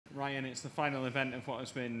Ryan, it's the final event of what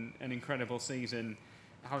has been an incredible season.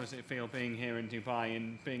 How does it feel being here in Dubai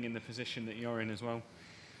and being in the position that you're in as well?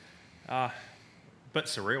 Bit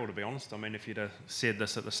surreal, to be honest. I mean, if you'd have said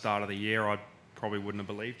this at the start of the year, I probably wouldn't have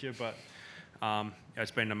believed you. But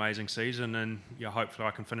it's been an amazing season, and hopefully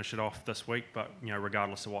I can finish it off this week. But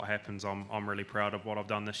regardless of what happens, I'm really proud of what I've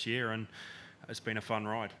done this year, and it's been a fun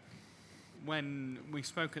ride. When we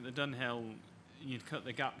spoke at the Dunhill, you'd cut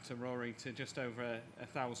the gap to Rory to just over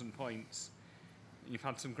 1,000 points. You've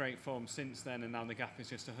had some great form since then, and now the gap is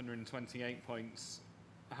just 128 points.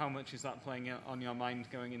 How much is that playing on your mind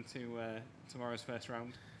going into tomorrow's first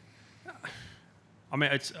round? I mean,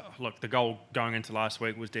 look, the goal going into last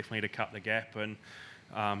week was definitely to cut the gap, and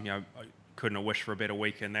I couldn't have wished for a better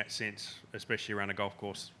week in that sense, especially around a golf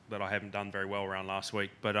course that I haven't done very well around last week.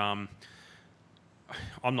 But I'm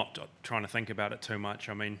not trying to think about it too much.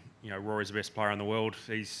 I mean, Rory's the best player in the world.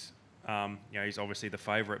 He's obviously the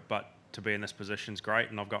favourite, but to be in this position is great,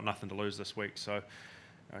 and I've got nothing to lose this week, so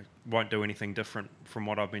I won't do anything different from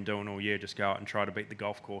what I've been doing all year. Just go out and try to beat the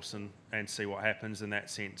golf course and see what happens in that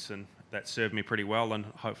sense, and that served me pretty well, and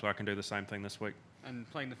hopefully I can do the same thing this week. And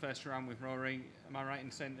playing the first round with Rory, am I right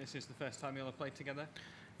in saying this is the first time you'll have played together?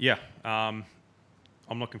 Yeah, I'm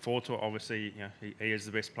looking forward to it. Obviously, he is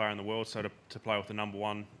the best player in the world, so to play with the number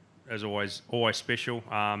one is always special.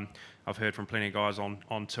 I've heard from plenty of guys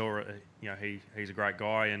on tour. He's a great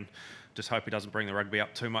guy, and just hope he doesn't bring the rugby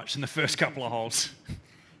up too much in the first couple of holes.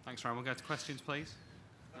 Thanks, Ryan. We'll go to questions, please.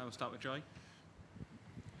 We'll start with Joy.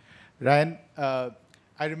 Ryan,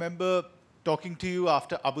 I remember talking to you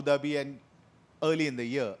after Abu Dhabi and early in the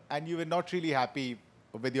year, and you were not really happy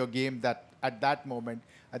with your game at that moment.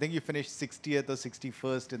 I think you finished 60th or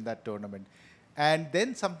 61st in that tournament. And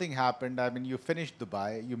then something happened. I mean, you finished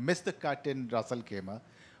Dubai. You missed the cut in Ras Al Khaimah.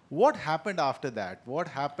 What happened after that? What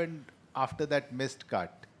happened after that missed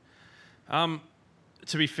cut?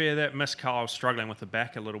 To be fair, that missed cut, I was struggling with the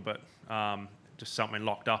back a little bit. Just something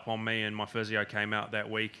locked up on me, and my physio came out that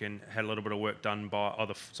week and had a little bit of work done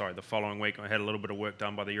the following week I had a little bit of work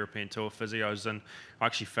done by the European Tour physios, and I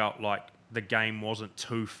actually felt like the game wasn't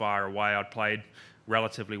too far away. I'd played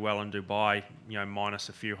relatively well in Dubai, minus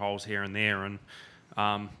a few holes here and there, and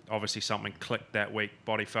obviously something clicked that week.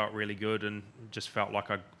 Body felt really good, and just felt like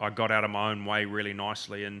I got out of my own way really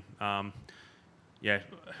nicely, and I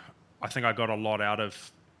think I got a lot out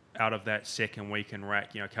of that second week in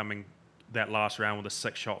RAC. Coming that last round with a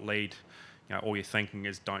 6-shot lead, all you're thinking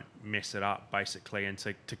is don't mess it up, basically, and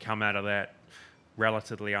to come out of that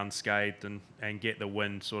relatively unscathed and get the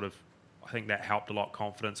win, sort of, I think that helped a lot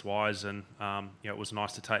confidence-wise, and it was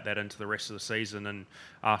nice to take that into the rest of the season. And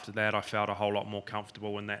after that, I felt a whole lot more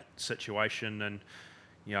comfortable in that situation, and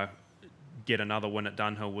get another win at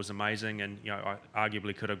Dunhill was amazing, and I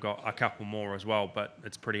arguably could have got a couple more as well, but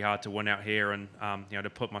it's pretty hard to win out here, and to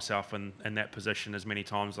put myself in that position as many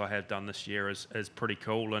times as I have done this year is pretty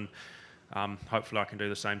cool, and hopefully I can do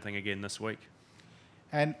the same thing again this week.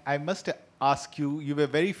 And I must ask you, you were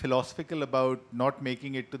very philosophical about not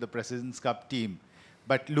making it to the President's Cup team,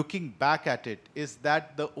 but looking back at it, is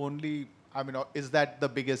that is that the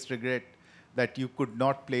biggest regret, that you could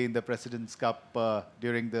not play in the President's Cup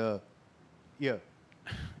during the year?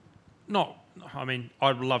 No, I mean,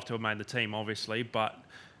 I'd love to have made the team, obviously, but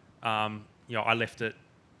I left it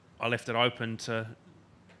open to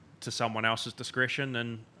someone else's discretion,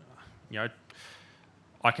 and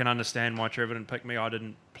I can understand why Trevor didn't pick me. I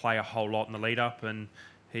didn't play a whole lot in the lead up, and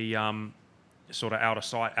he sort of out of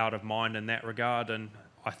sight, out of mind in that regard. And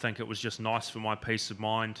I think it was just nice for my peace of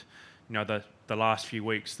mind, the last few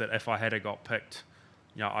weeks, that if I had got picked,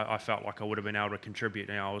 I felt like I would have been able to contribute.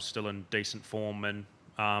 I was still in decent form, and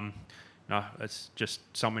it's just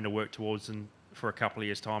something to work towards for a couple of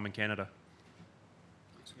years' time in Canada.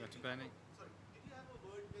 Let's go to Bernie. Did you have a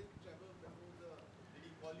word with Trevor before did he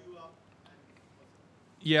call you up?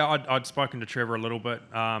 Yeah, I'd spoken to Trevor a little bit,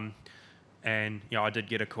 and I did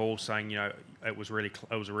get a call saying it was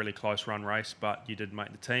a really close run race, but you did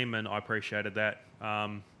make the team, and I appreciated that.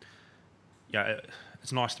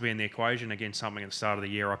 It's nice to be in the equation again. Something at the start of the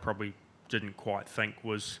year I probably didn't quite think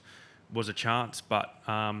was a chance, but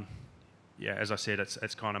as I said,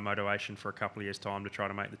 it's kind of motivation for a couple of years' time to try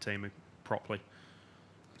to make the team properly.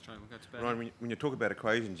 We'll go to Bernie. Ryan, when you talk about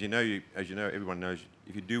equations, as you know, everyone knows,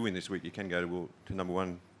 if you do win this week, you can go to number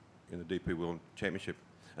one in the DP World Championship.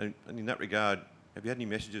 And in that regard, have you had any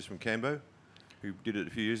messages from Cambo, who did it a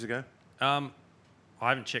few years ago? I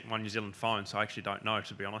haven't checked my New Zealand phone, so I actually don't know,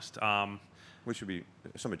 to be honest. Which would be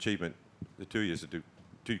some achievement, the 2 years to do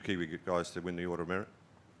two Kiwi guys to win the Order of Merit.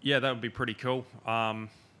 Yeah, that would be pretty cool.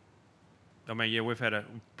 I mean, yeah, we've had a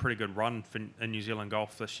pretty good run in New Zealand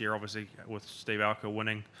golf this year, obviously with Steve Alker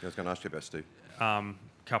winning I was going to ask you about Steve.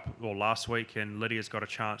 last week, and Lydia's got a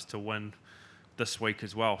chance to win this week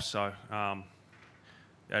as well. So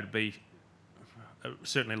that'd be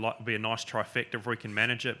certainly be a nice trifecta if we can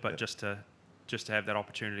manage it. But just to have that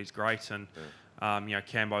opportunity is great. And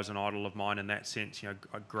Cambo's an idol of mine in that sense.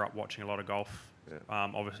 I grew up watching a lot of golf.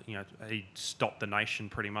 Obviously, he stopped the nation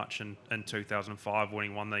pretty much in 2005 when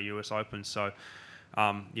he won the US Open. So,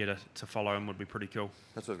 to follow him would be pretty cool.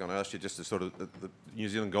 That's what I was going to ask you, just to sort of, the New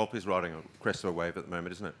Zealand golf is riding a crest of a wave at the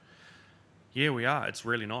moment, isn't it? Yeah, we are. It's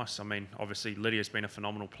really nice. I mean, obviously, Lydia's been a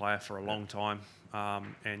phenomenal player for a long time.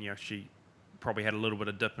 And, she probably had a little bit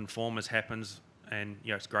of dip in form, as happens. And,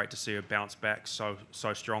 it's great to see her bounce back so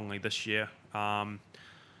strongly this year.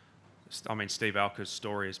 I mean, Steve Alker's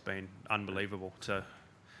story has been unbelievable.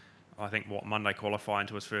 I think, Monday qualifying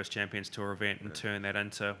to his first Champions Tour event and turn that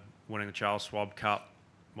into winning the Charles Schwab Cup.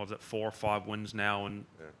 Was it 4 or 5 wins now? And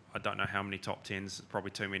I don't know how many top 10s,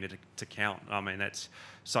 probably too many to count. I mean, that's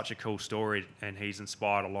such a cool story, and he's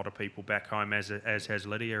inspired a lot of people back home, as has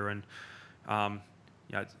Lydia. And,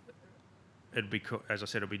 it'd be, as I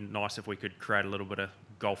said, it'd be nice if we could create a little bit of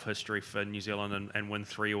golf history for New Zealand and win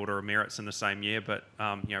 3 Order of Merits in the same year. But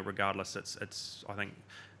regardless, it's I think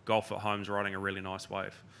golf at home's riding a really nice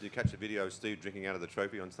wave. Did you catch the video of Steve drinking out of the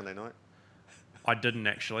trophy on Sunday night? I didn't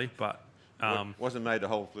actually, but wasn't made to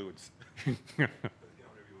hold fluids.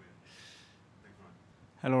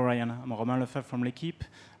 Hello, Ryan. I'm Romain Lefebvre from L'Equipe.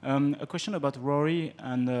 A question about Rory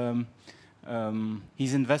and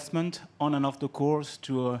his investment on and off the course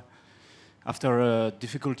after a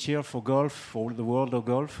difficult year for golf, for the world of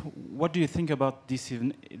golf. What do you think about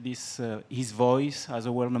his voice as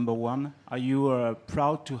a world number one? Are you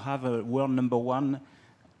proud to have a world number one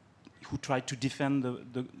who tried to defend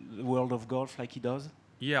the world of golf like he does?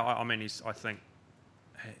 Yeah, I mean, I think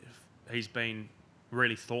he's been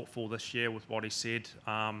really thoughtful this year with what he said.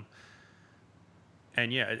 And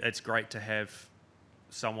yeah, it's great to have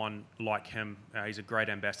someone like him. He's a great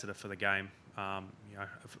ambassador for the game.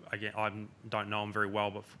 Again, I don't know him very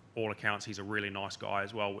well, but for all accounts, he's a really nice guy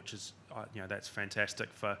as well, which is, that's fantastic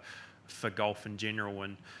for golf in general.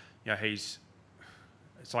 And it's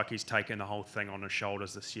like he's taken the whole thing on his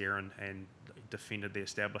shoulders this year and defended the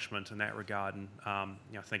establishment in that regard. And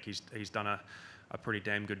I think he's done a pretty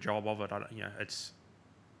damn good job of it. It's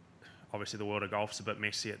obviously the world of golf's a bit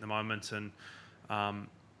messy at the moment, and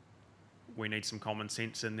we need some common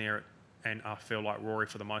sense in there. And I feel like Rory,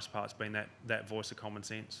 for the most part, has been that voice of common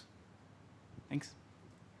sense. Thanks.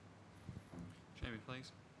 Jamie,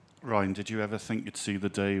 please. Ryan, did you ever think you'd see the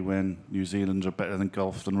day when New Zealand are better than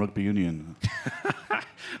golf than rugby union?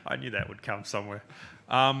 I knew that would come somewhere.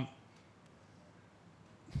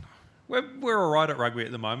 We're all right at rugby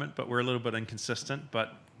at the moment, but we're a little bit inconsistent.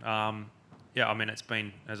 But I mean, it's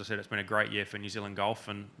been, as I said, it's been a great year for New Zealand golf,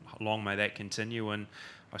 and long may that continue. And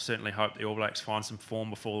I certainly hope the All Blacks find some form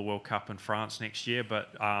before the World Cup in France next year.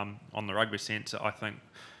 But on the rugby sense, I think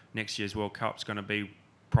next year's World Cup's going to be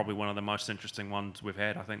probably one of the most interesting ones we've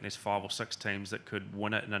had. I think there's 5 or 6 teams that could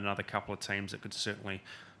win it, and another couple of teams that could certainly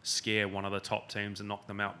scare one of the top teams and knock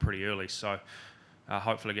them out pretty early. So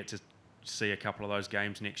hopefully get to see a couple of those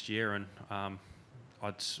games next year, and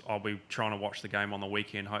I'll be trying to watch the game on the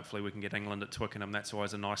weekend. Hopefully we can get England at Twickenham. That's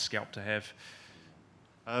always a nice scalp to have.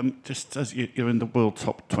 Just as you're in the world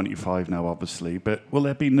top 25 now, obviously, but will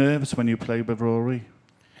there be nerves when you play with Rory?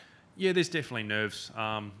 Yeah, there's definitely nerves.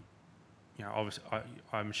 Obviously,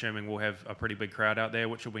 I'm assuming we'll have a pretty big crowd out there,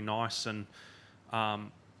 which will be nice. And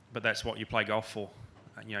but that's what you play golf for.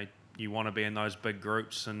 You want to be in those big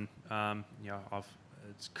groups, and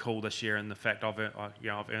it's cool this year in the fact I've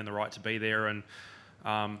earned the right to be there, and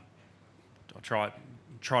I'll try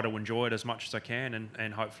to enjoy it as much as I can,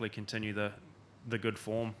 and hopefully continue the good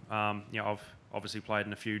form. I've obviously played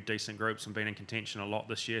in a few decent groups and been in contention a lot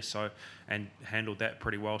this year, and handled that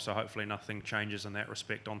pretty well. So hopefully nothing changes in that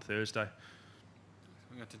respect on Thursday.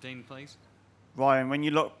 We go to Dean, please. Ryan, when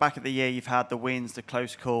you look back at the year, you've had the wins, the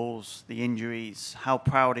close calls, the injuries. How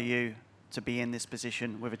proud are you to be in this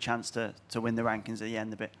position with a chance to win the rankings at the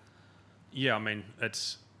end of it? Yeah, I mean,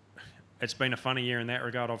 it's been a funny year in that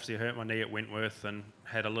regard. Obviously, I hurt my knee at Wentworth and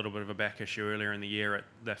had a little bit of a back issue earlier in the year at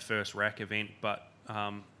that first rack event. But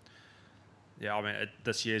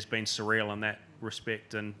this year's been surreal in that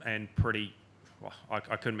respect, and pretty. Well, I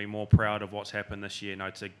couldn't be more proud of what's happened this year.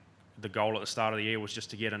 The goal at the start of the year was just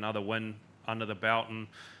to get another win under the belt, and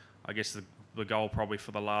I guess the goal probably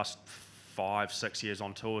for the last 5-6 years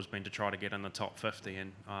on tour has been to try to get in the top 50,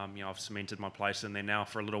 and I've cemented my place in there now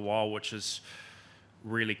for a little while, which is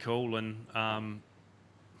really cool. And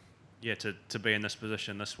yeah, to be in this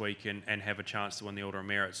position this week and have a chance to win the Order of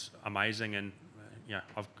Merit's amazing. And yeah,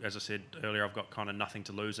 as I said earlier, I've got kind of nothing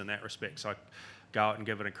to lose in that respect. So go out and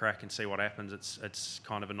give it a crack and see what happens. It's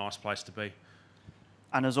kind of a nice place to be.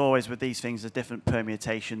 And as always with these things, there's different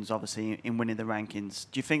permutations, obviously, in winning the rankings.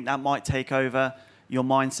 Do you think that might take over your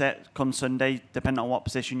mindset come Sunday, depending on what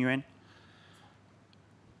position you're in?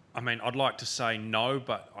 I mean, I'd like to say no,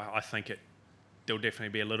 but I think there'll definitely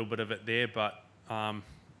be a little bit of it there. But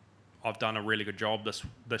I've done a really good job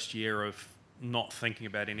this year of not thinking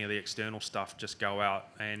about any of the external stuff. Just go out,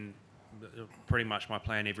 and pretty much my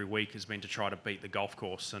plan every week has been to try to beat the golf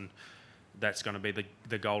course, and that's going to be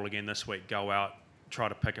the goal again this week. Go out, try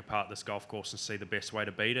to pick apart this golf course and see the best way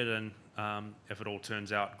to beat it. And if it all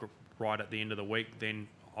turns out right at the end of the week, then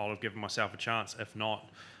I'll have given myself a chance. If not,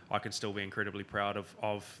 I can still be incredibly proud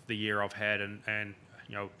of the year I've had, and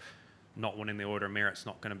you know, not winning the Order of Merit's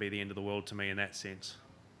not going to be the end of the world to me in that sense.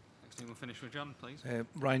 Next thing we'll finish with John, please.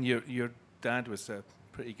 Ryan, your dad was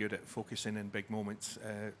pretty good at focusing in big moments.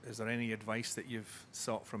 Is there any advice that you've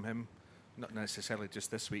sought from him, not necessarily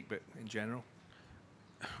just this week, but in general?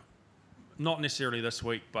 Not necessarily this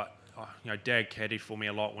week, but Dad caddied for me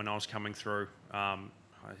a lot when I was coming through.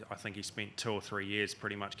 I think he spent 2 or 3 years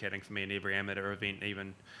pretty much caddying for me in every amateur event,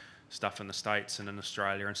 even stuff in the States and in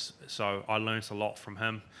Australia. And so I learnt a lot from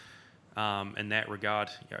him in that regard.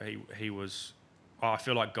 He was. I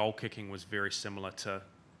feel like goal kicking was very similar to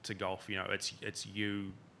golf. It's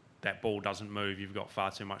you. That ball doesn't move. You've got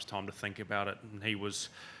far too much time to think about it. And he was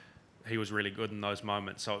really good in those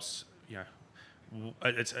moments. So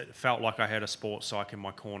it felt like I had a sports psych in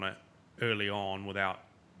my corner early on without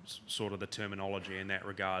sort of the terminology in that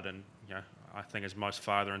regard. And I think as most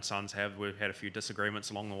father and sons have, we've had a few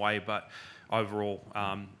disagreements along the way, but overall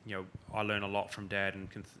I learned a lot from Dad, and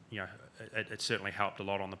it certainly helped a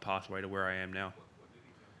lot on the pathway to where I am now.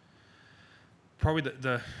 Probably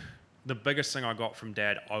the biggest thing I got from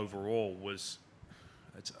Dad overall was,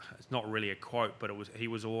 it's not really a quote, but he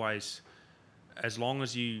was always, as long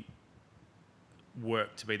as you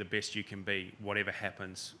work to be the best you can be, whatever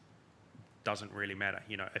happens doesn't really matter.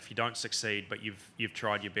 If you don't succeed, but you've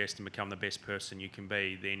tried your best and become the best person you can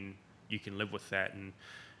be, then you can live with that.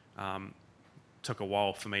 And took a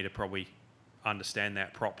while for me to probably understand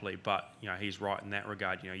that properly, but he's right in that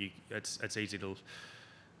regard. It's easy to,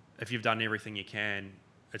 if you've done everything you can,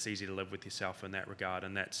 it's easy to live with yourself in that regard.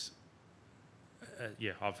 And that's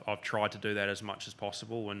I've tried to do that as much as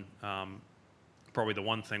possible. And probably the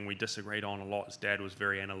one thing we disagreed on a lot is Dad was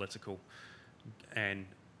very analytical, and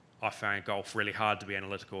I found golf really hard to be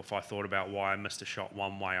analytical. If I thought about why I missed a shot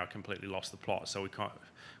one way, I completely lost the plot. So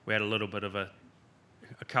we had a little bit of a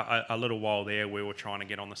little while there where we were trying to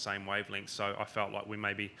get on the same wavelength. So I felt like we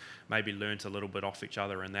maybe learnt a little bit off each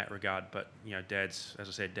other in that regard. But Dad's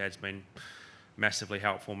been massively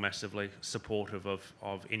helpful, massively supportive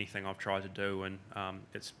of anything I've tried to do, and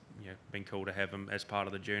it's been cool to have him as part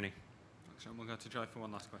of the journey. Thanks, we'll go to Joy for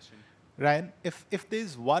one last question. Ryan, if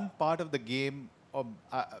there's one part of the game,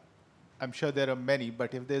 I'm sure there are many,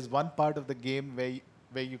 but if there's one part of the game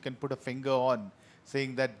where you can put a finger on,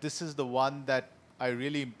 saying that this is the one that I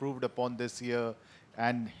really improved upon this year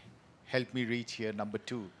and helped me reach here, number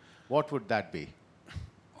 2, what would that be?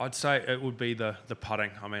 I'd say it would be the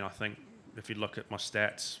putting. I mean, I think if you look at my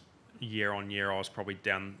stats year on year, I was probably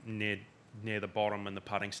down near the bottom in the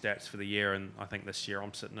putting stats for the year, and I think this year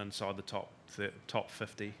I'm sitting inside the top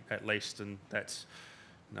 50 at least, and that's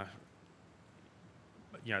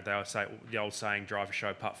they always say the old saying, drive for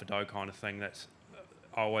show, putt for dough kind of thing.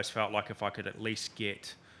 I always felt like if I could at least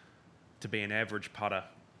get to be an average putter,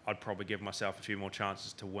 I'd probably give myself a few more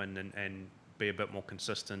chances to win and be a bit more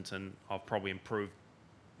consistent, and I've probably improved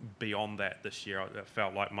beyond that this year. It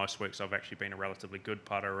felt like most weeks I've actually been a relatively good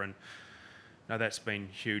putter, and that's been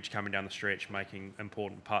huge coming down the stretch, making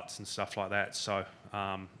important putts and stuff like that. So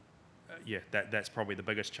that's probably the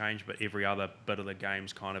biggest change, but every other bit of the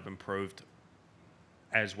game's kind of improved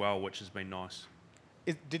as well, which has been nice.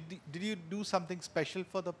 Did you do something special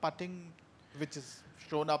for the putting, which has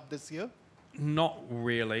shown up this year? Not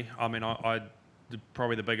really. I mean,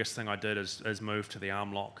 probably the biggest thing I did is move to the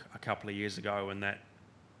arm lock a couple of years ago, and that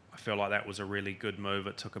I feel like that was a really good move.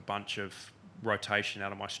 It took a bunch of rotation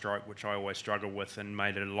out of my stroke, which I always struggle with, and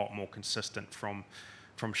made it a lot more consistent from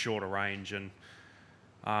shorter range. And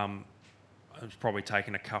it's probably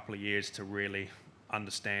taken a couple of years to really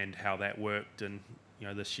understand how that worked, and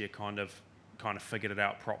this year kind of figured it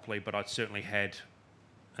out properly. But I'd certainly had,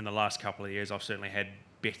 in the last couple of years, I've certainly had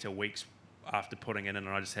better weeks after putting it in, and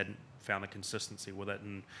I just hadn't found the consistency with it.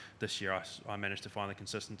 And this year I managed to find the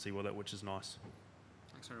consistency with it, which is nice.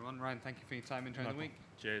 Thanks, everyone. Ryan, thank you for your time. Enjoy the week.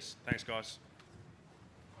 Cheers. Thanks, guys.